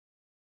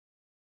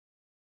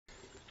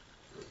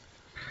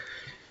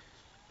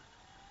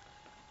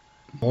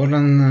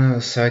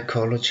Modern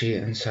psychology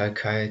and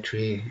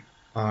psychiatry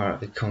are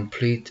a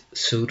complete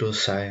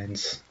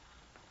pseudoscience.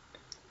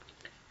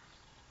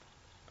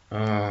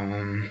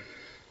 I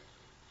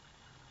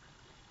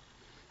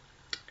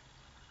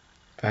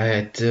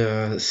had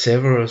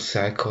several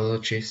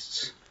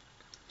psychologists,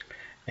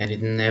 and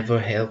it never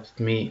helped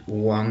me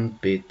one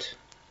bit.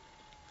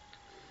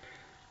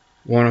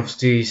 One of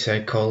the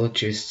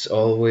psychologists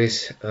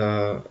always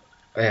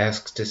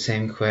asked the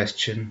same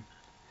question: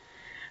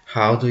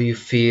 how do you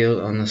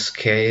feel on a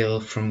scale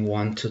from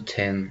 1 to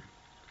 10?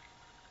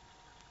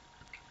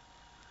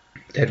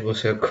 That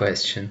was her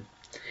question.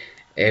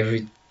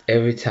 Every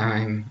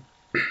time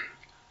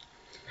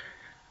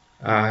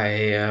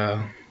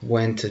I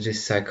went to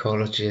this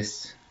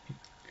psychologist,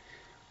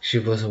 she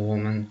was a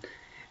woman,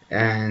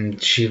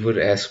 and she would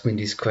ask me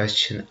this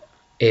question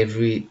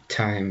every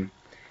time: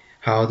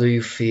 how do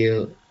you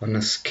feel on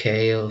a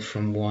scale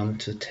from 1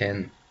 to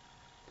 10?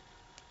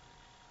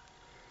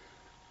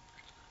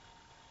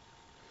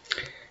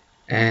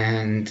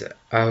 And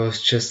I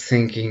was just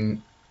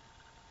thinking,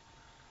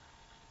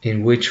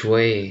 in which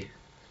way?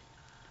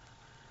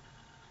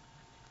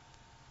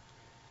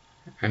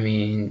 I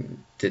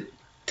mean,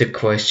 the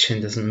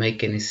question doesn't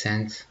make any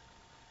sense.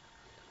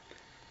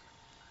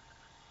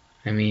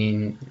 I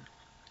mean,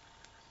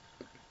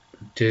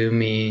 do you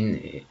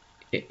mean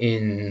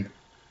in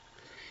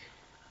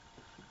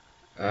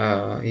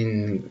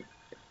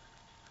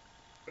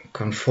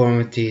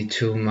conformity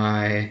to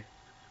my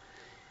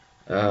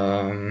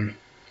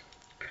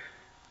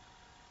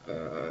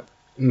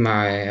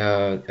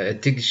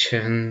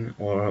addiction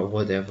or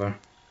whatever?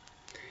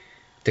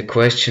 The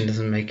question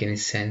doesn't make any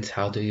sense.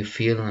 How do you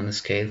feel on a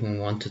scale from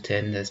 1 to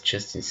 10? That's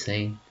just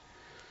insane.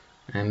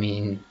 I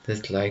mean,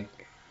 that's like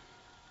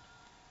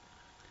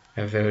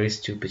a very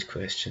stupid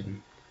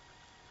question.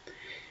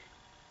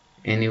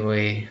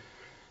 Anyway,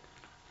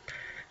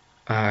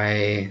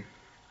 I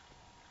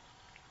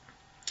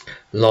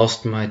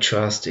lost my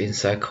trust in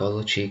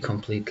psychology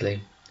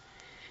completely,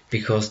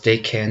 because they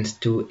can't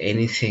do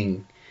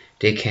anything.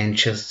 They can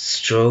just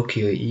stroke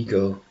your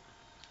ego.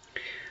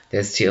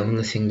 That's the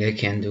only thing they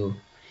can do.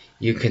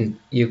 They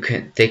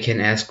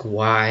can ask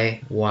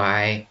why,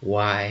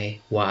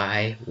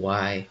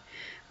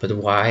 but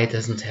why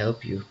doesn't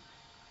help you.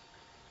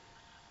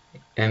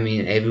 I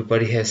mean,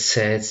 everybody has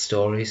sad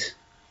stories,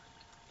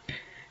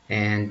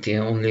 and the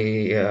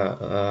only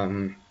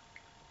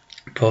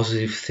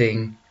positive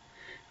thing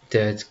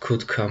that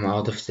could come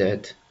out of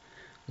that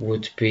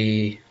would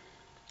be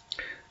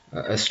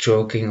a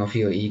stroking of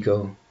your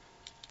ego,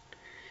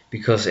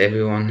 because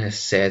everyone has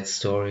sad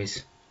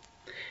stories.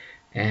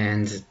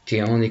 And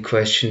the only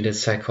question that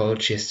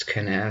psychologists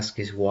can ask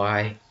is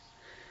why.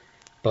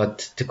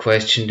 But the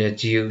question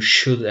that you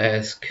should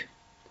ask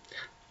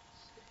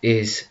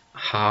is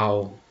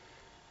how.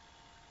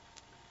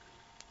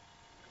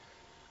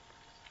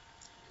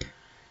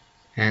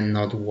 And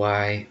not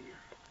why.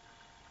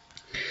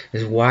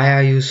 Is why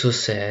are you so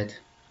sad?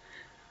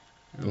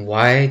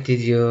 Why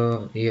did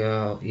your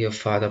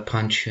father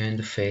punch you in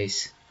the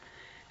face?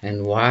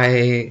 And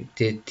why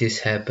did this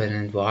happen?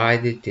 And why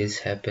did this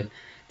happen?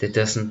 That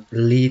doesn't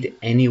lead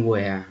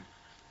anywhere.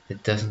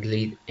 It doesn't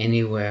lead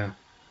anywhere.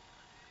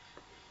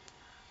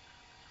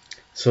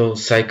 So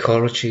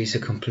psychology is a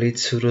complete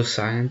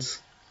pseudoscience,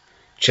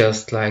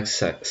 just like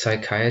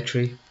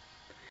psychiatry.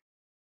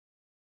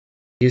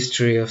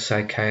 History of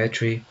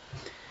psychiatry.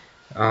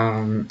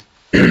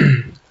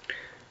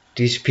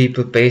 These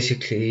people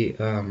basically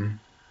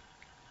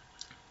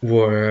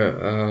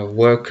were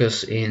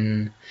workers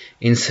in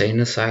insane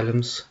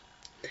asylums,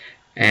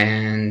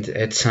 and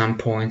at some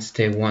point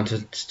they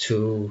wanted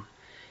to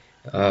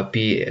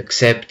be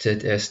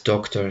accepted as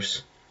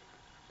doctors,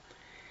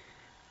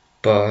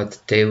 but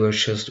they were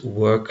just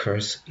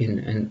workers in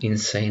an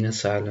insane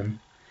asylum.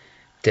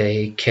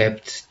 They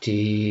kept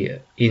the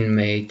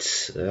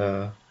inmates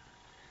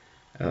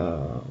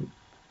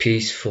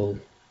peaceful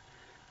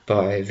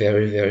by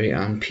very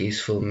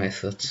unpeaceful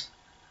methods,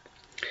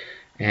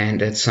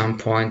 and at some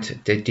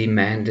point they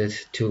demanded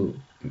to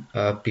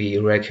be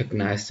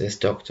recognized as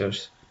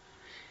doctors.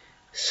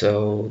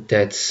 So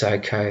that's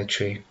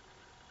psychiatry.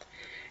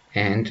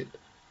 And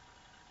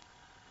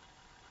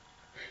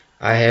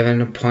I have an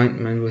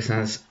appointment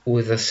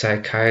with a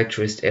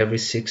psychiatrist every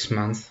 6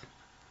 months,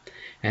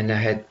 and I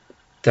have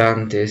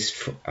done this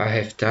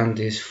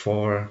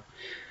for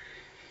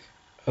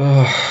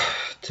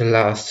the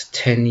last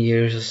 10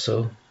 years or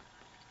so,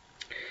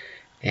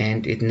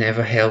 and it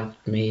never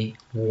helped me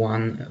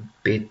one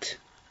bit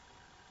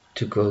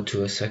to go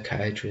to a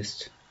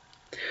psychiatrist.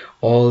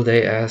 All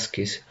they ask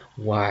is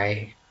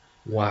why.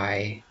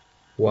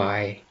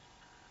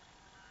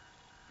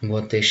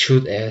 What they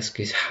should ask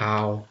is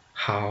how,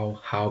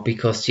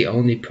 because the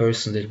only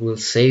person that will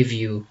save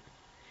you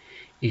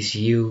is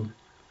you.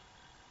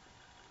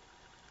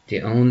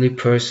 The only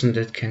person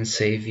that can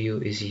save you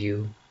is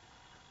you.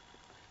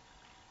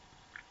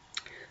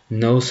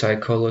 No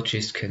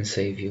psychologist can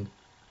save you.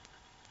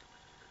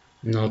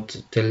 Not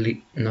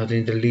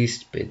in the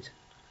least bit.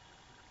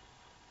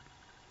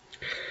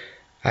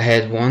 I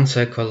had one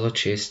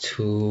psychologist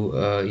who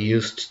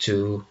used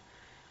to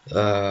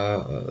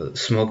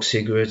smoke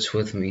cigarettes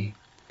with me,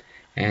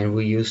 and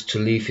we used to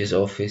leave his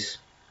office,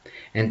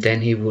 and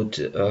then he would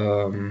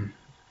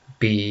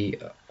be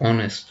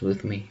honest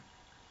with me,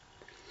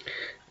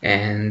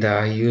 and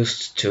I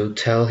used to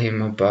tell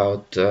him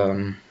about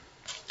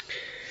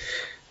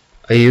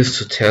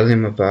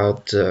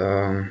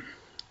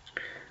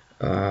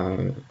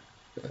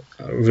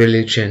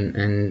religion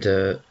and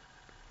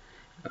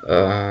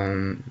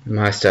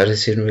my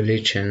studies in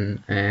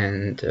religion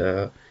and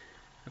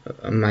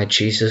my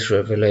Jesus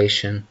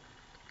revelation.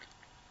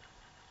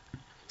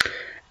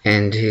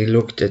 And he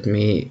looked at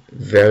me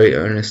very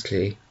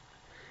earnestly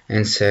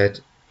and said,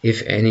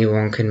 "If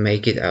anyone can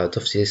make it out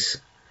of this,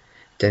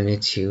 then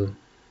it's you.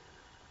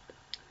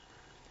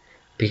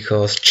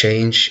 Because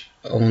change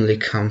only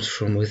comes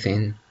from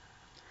within.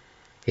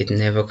 It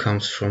never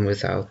comes from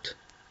without."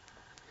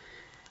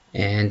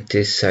 And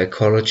this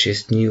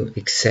psychologist knew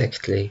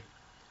exactly.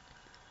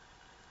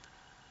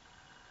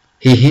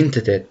 He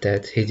hinted at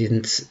that. He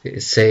didn't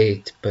say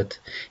it, but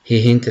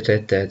he hinted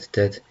at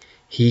that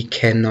he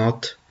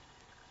cannot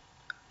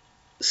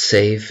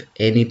save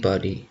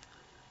anybody.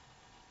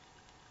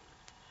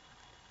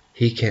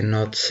 He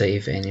cannot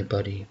save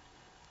anybody.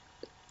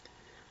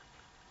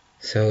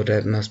 So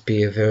that must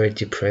be a very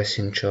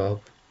depressing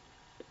job.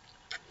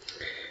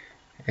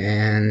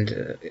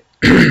 And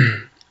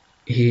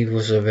he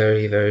was a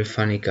very, very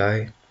funny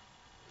guy.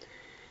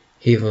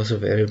 He was a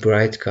very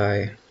bright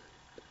guy.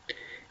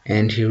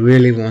 And he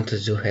really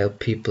wanted to help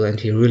people, and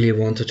he really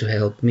wanted to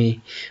help me.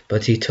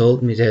 But he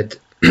told me that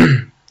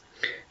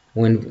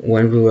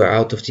when we were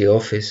out of the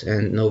office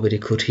and nobody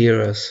could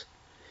hear us,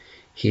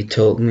 he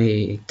told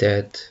me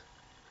that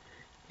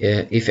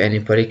if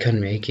anybody can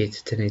make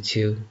it, then it's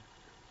you.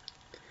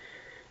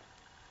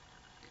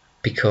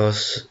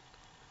 Because,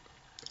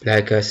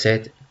 like I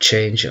said,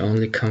 change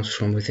only comes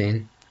from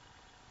within,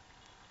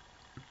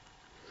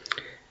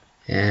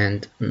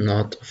 and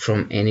not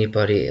from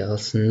anybody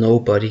else.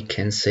 Nobody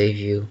can save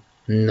you.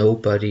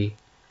 Nobody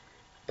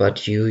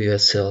but you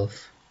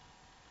yourself.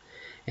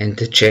 And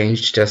the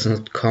change does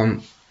not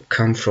come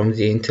from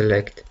the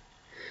intellect.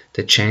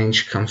 The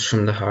change comes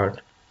from the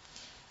heart.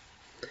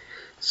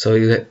 So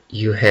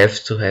you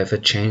have to have a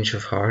change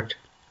of heart,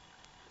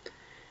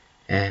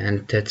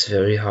 and that's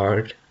very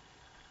hard,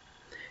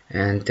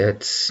 and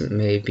that's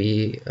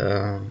maybe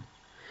an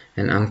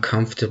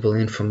uncomfortable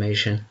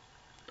information,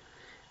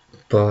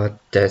 but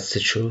that's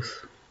the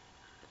truth.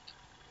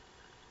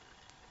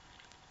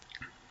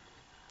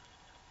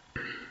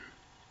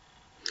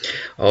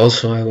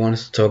 Also, I wanted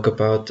to talk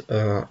about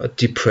a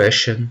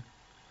depression,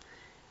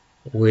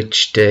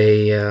 which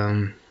they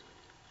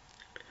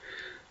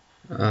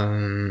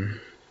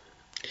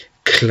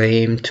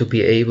claim to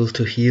be able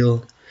to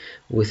heal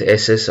with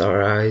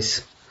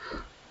SSRIs,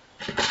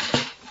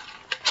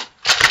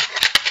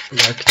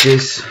 like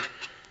this.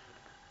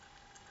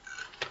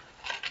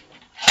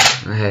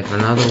 I have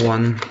another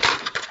one,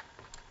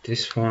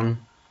 this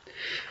one,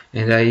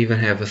 and I even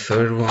have a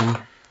third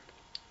one.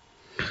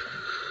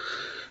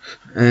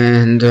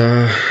 And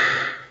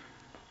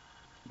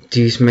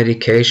these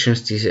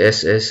medications, these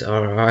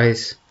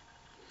SSRIs,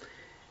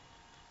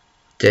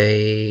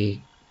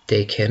 they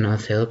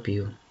cannot help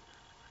you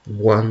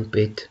one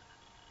bit.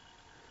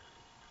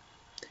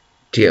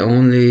 The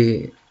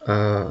only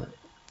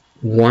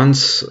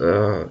once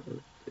an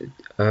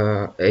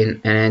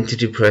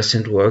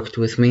antidepressant worked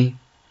with me,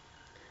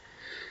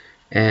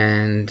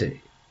 and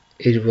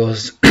it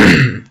was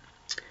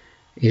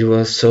it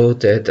was so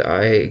that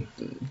I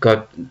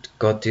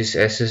got this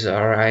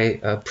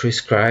SSRI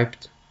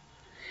prescribed,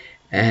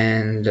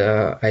 and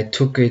I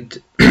took it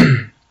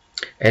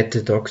at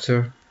the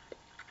doctor,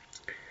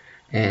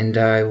 and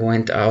I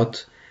went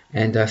out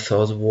and I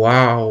thought,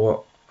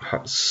 wow,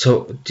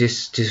 so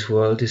this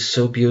world is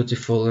so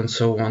beautiful and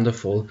so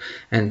wonderful,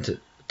 and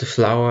the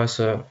flowers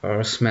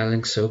are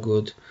smelling so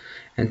good,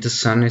 and the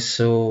sun is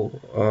so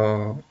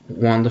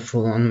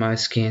wonderful on my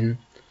skin.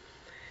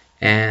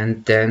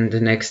 And then the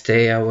next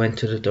day I went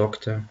to the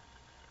doctor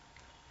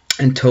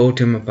and told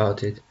him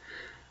about it,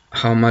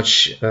 how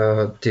much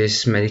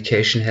this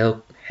medication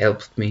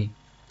helped me,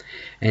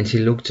 and he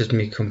looked at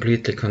me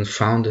completely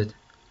confounded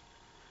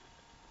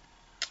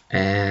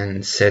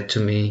and said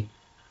to me,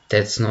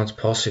 "That's not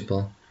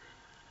possible.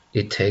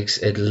 It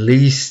takes at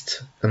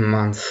least a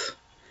month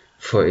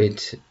for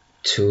it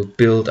to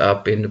build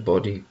up in the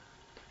body."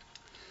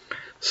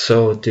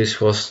 So this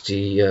was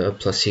the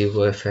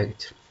placebo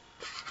effect.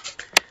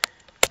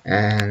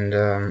 And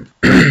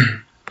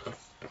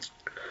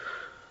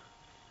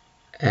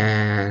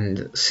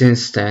and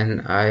since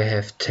then I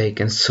have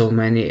taken so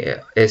many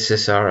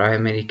SSRI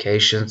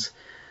medications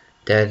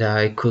that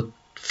I could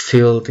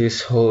fill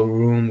this whole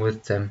room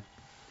with them,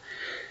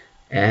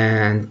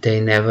 and they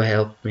never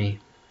helped me.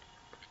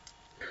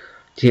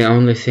 The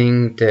only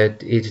thing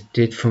that it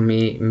did for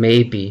me,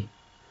 maybe,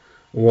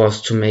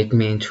 was to make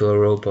me into a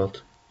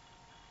robot,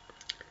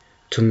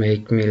 to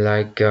make me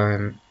like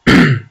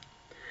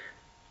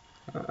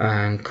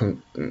and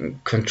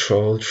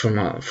controlled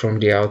from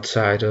the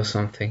outside or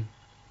something.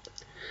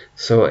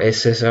 So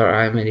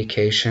SSRI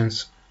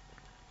medications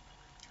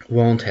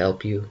won't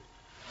help you.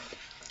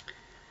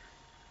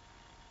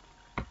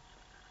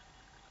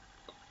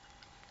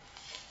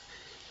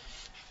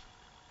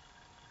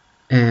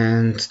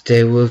 And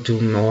they will do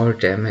more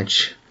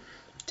damage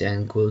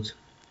than good.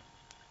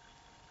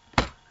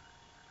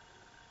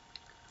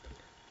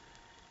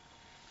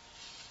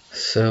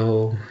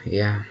 So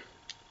yeah.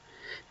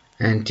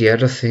 And the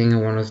other thing I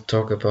want to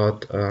talk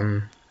about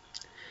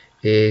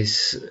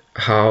is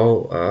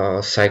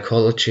how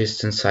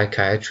psychologists and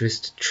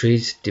psychiatrists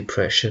treat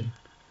depression.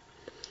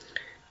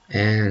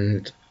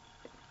 And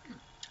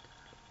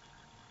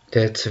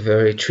that's a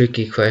very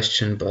tricky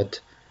question,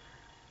 but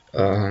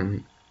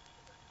the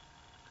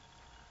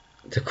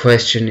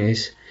question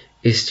is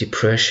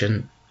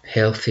depression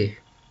healthy?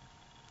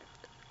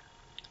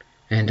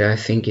 And I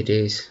think it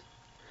is.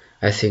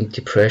 I think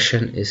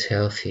depression is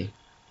healthy.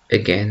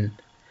 Again,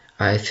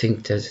 I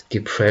think that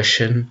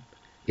depression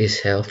is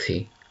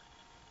healthy.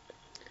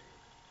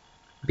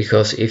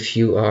 Because if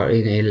you are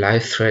in a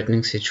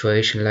life-threatening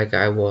situation like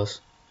I was,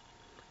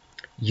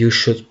 you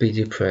should be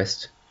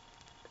depressed.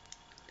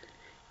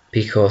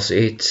 Because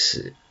it's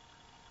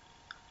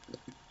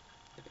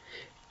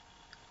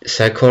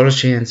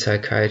psychology and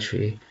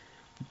psychiatry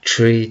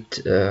treat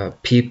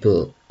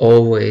people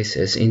always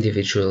as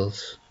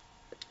individuals.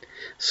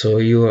 So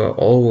you are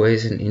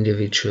always an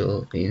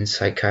individual in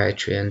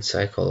psychiatry and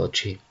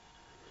psychology.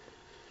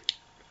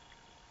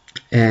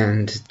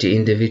 And the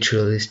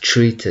individual is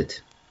treated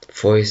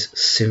for his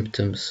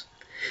symptoms.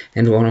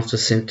 And one of the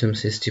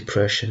symptoms is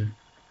depression.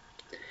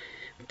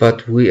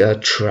 But we are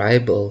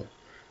tribal.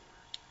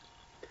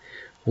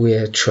 We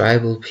are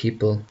tribal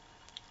people.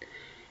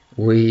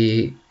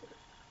 We,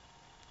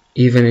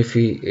 even if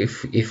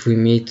we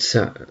meet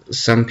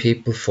some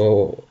people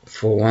for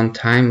one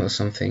time or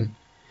something,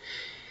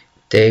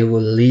 they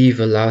will leave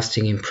a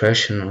lasting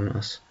impression on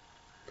us.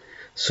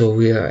 So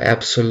we are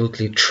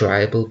absolutely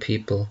tribal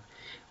people.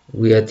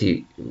 We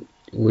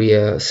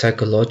are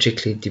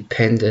psychologically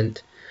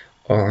dependent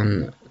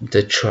on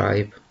the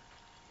tribe.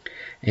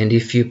 And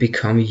if you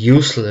become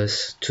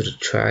useless to the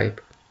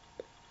tribe,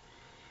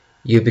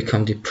 you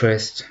become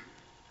depressed.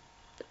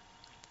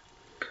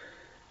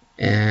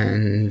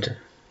 And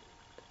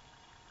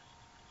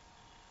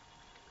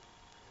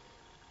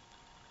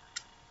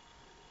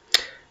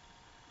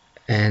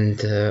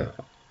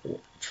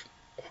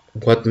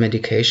what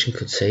medication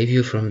could save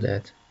you from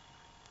that?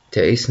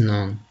 There is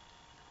none.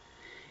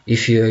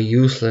 If you are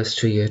useless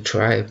to your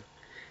tribe,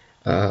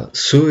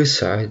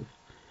 suicide,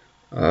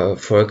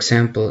 for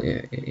example,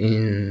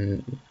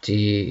 in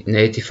the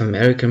Native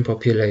American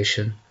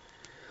population,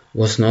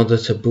 was not a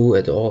taboo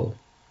at all.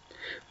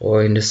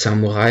 Or in the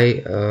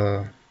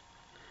samurai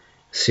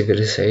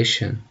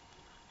civilization,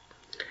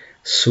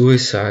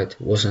 suicide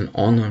was an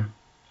honor.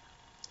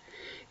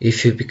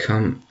 If you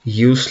become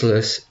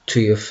useless to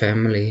your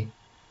family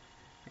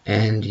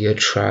and your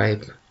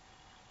tribe,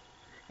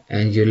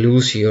 and you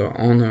lose your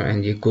honor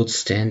and your good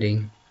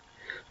standing,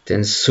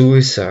 then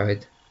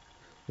suicide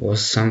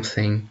was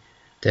something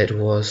that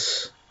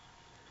was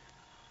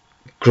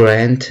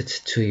granted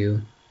to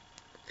you.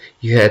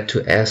 You had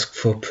to ask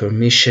for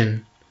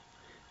permission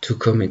to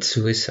commit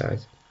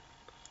suicide.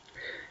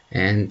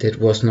 And it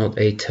was not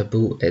a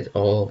taboo at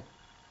all.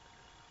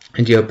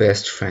 And your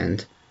best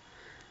friend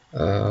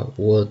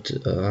would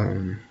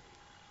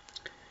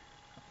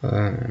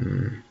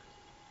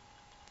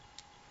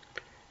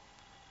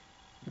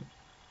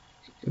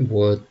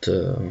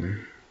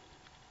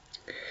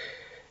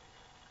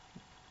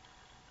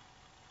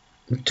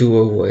do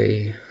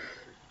away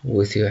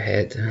with your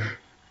head.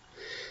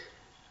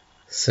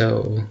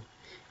 So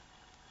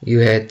you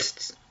had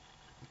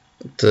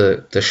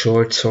the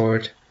short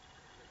sword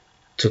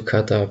to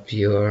cut up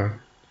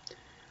your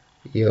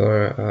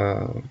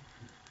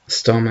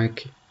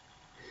stomach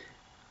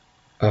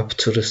up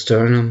to the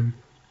sternum,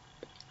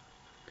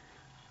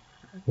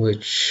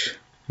 which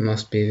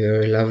must be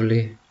very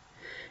lovely,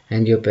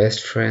 and your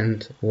best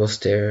friend was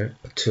there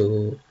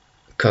to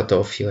cut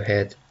off your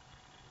head.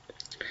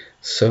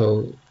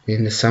 So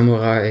in the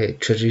samurai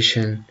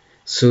tradition,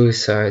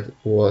 suicide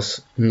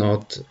was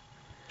not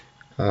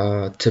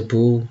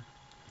taboo.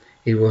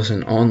 It was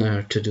an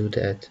honor to do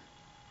that.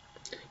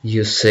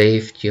 You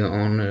saved your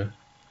honor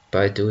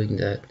by doing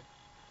that.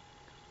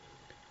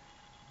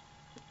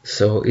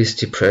 So is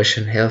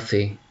depression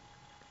healthy?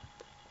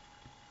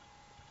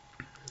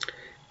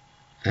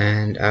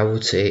 And I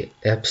would say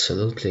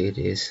absolutely it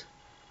is.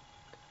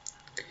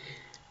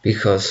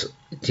 Because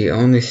the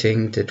only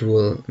thing that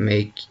will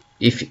make,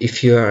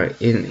 if you are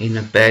in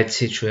a bad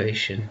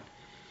situation,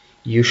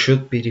 you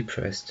should be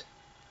depressed.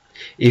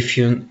 If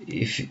you're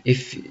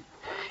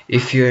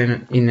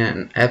in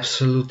an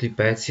absolutely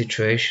bad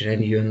situation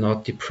and you're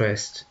not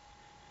depressed,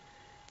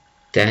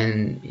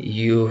 then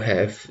you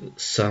have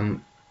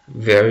some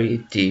very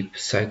deep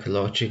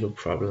psychological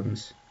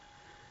problems,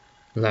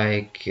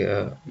 like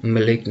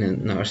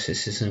malignant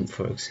narcissism,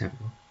 for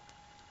example.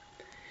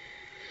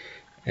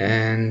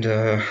 and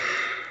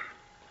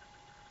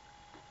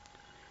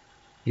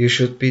you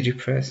should be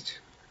depressed.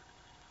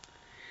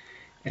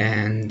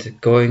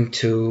 And going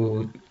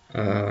to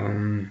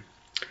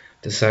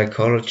the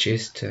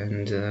psychologist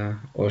and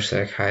or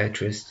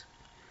psychiatrist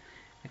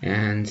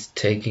and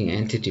taking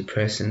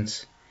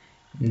antidepressants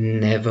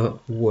never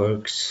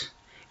works.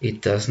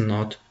 It does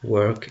not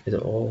work at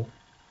all.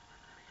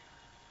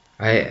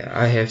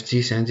 I have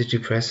these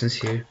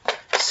antidepressants here,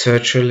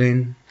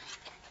 sertraline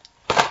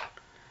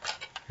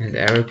and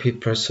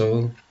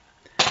aripiprazole,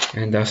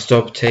 and I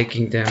stopped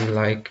taking them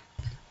like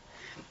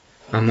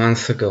a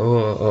month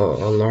ago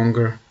or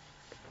longer,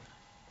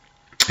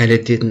 and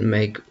it didn't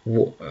make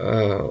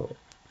a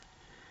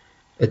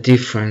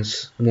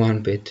difference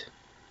one bit.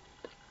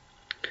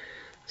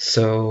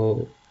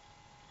 So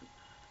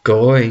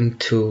going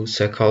to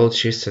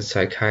psychologists and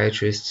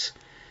psychiatrists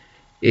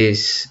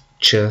is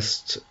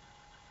just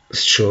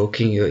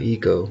stroking your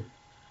ego.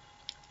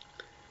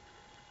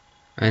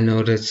 I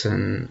know that's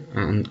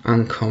an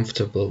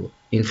uncomfortable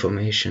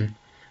information,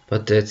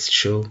 but that's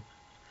true,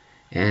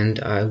 and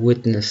I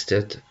witnessed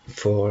it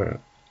for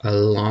a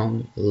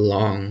long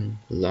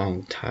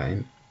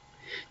time.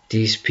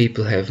 These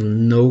people have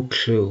no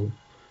clue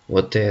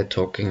what they are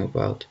talking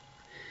about.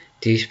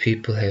 These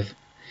people have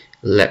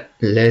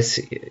less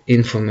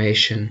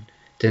information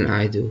than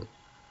I do,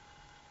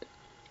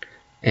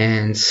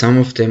 and some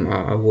of them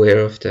are aware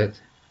of that,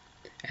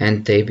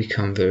 and they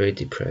become very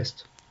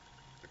depressed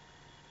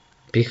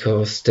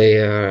because they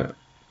are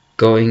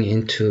going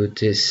into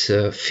this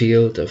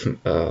field of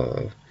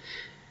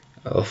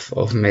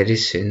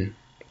medicine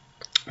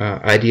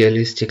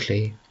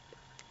idealistically,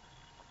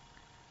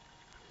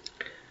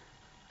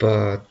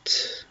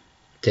 but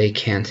they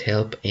can't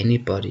help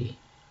anybody.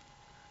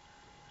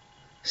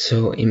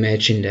 So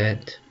imagine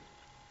that,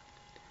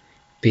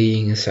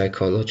 being a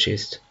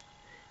psychologist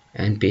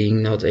and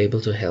being not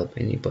able to help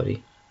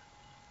anybody.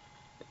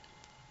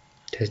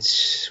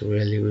 That's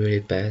really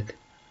bad.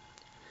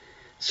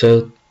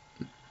 So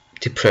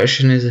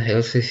depression is a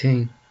healthy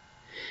thing,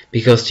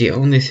 because the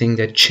only thing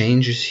that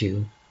changes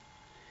you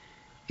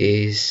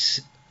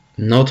is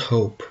not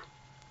hope.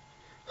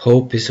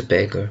 Hope is a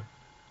beggar.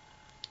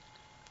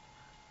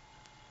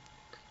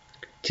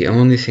 The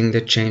only thing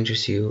that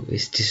changes you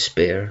is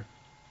despair.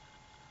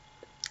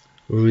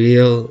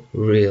 Real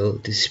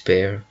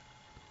despair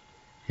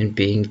and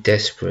being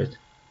desperate.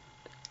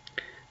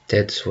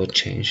 That's what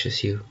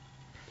changes you.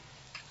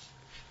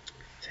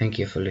 Thank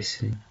you for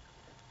listening.